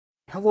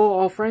Hello,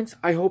 all friends.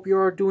 I hope you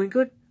are doing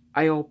good.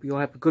 I hope you'll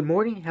have a good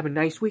morning. Have a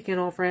nice weekend,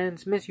 all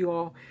friends. Miss you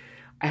all.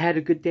 I had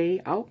a good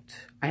day out.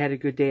 I had a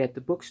good day at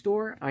the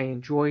bookstore. I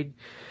enjoyed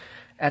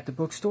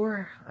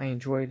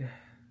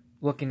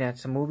looking at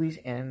some movies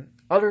and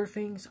other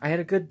things. I had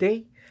a good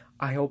day.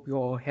 I hope you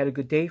all had a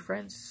good day,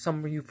 friends.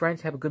 Some of you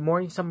friends have a good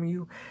morning. Some of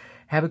you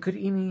have a good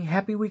evening.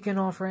 Happy weekend,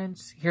 all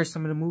friends. Here's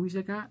some of the movies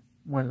I got.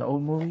 One of the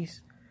old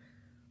movies.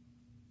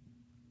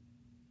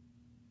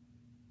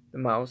 The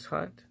Mouse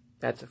Hunt.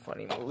 That's a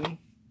funny movie.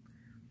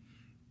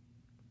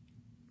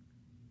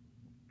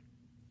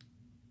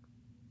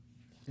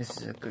 This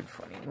is a good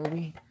funny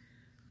movie.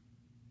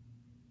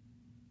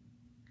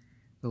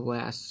 The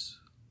Last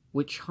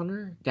Witch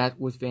Hunter. That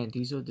with Van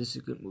Diesel. This is a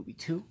good movie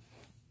too.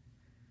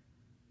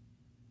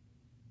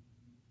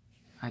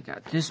 I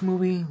got this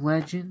movie,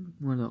 Legend,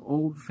 one of the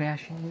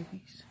old-fashioned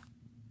movies.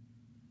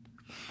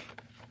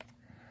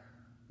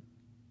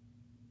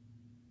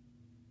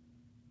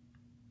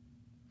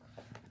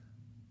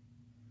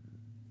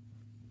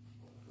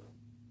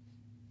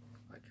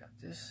 I got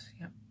this,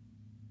 yep.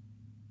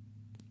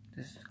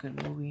 This is a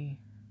good movie.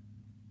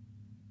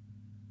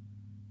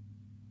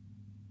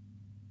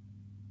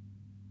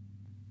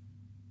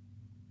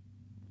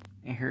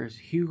 And here's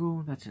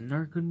Hugo. That's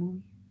another good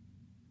movie.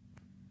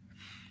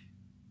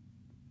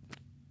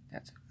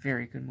 That's a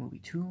very good movie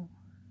too.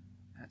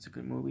 That's a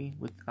good movie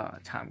with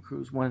Tom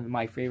Cruise. One of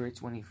my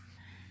favorites one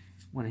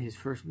of his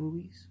first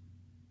movies,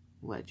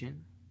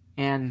 Legend.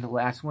 And the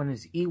last one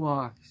is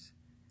Ewoks.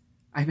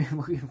 I've been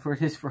looking for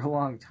this for a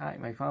long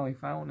time. I finally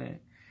found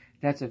it.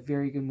 That's a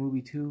very good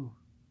movie too.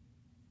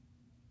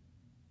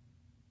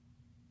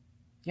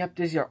 Yep,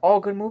 these are all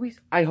good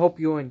movies. I hope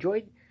you all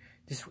enjoyed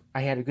this.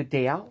 I had a good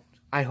day out.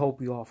 I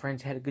hope you all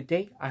friends had a good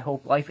day. I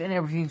hope life and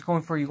everything's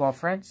going for you all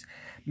friends.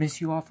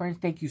 Miss you all friends.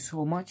 Thank you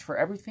so much for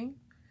everything.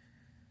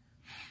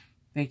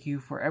 Thank you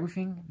for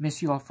everything.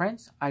 Miss you all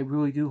friends. I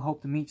really do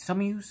hope to meet some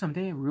of you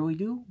someday. I really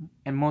do.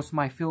 And most of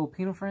my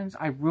Filipino friends.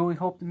 I really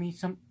hope to meet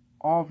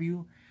all of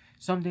you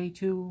someday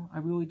too. I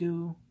really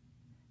do.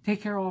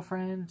 Take care all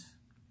friends.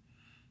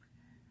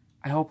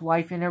 I hope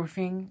life and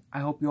everything.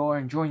 I hope you all are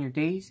enjoying your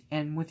days.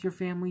 And with your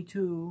family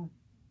too.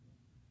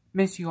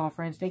 Miss you all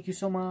friends. Thank you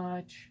so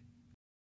much.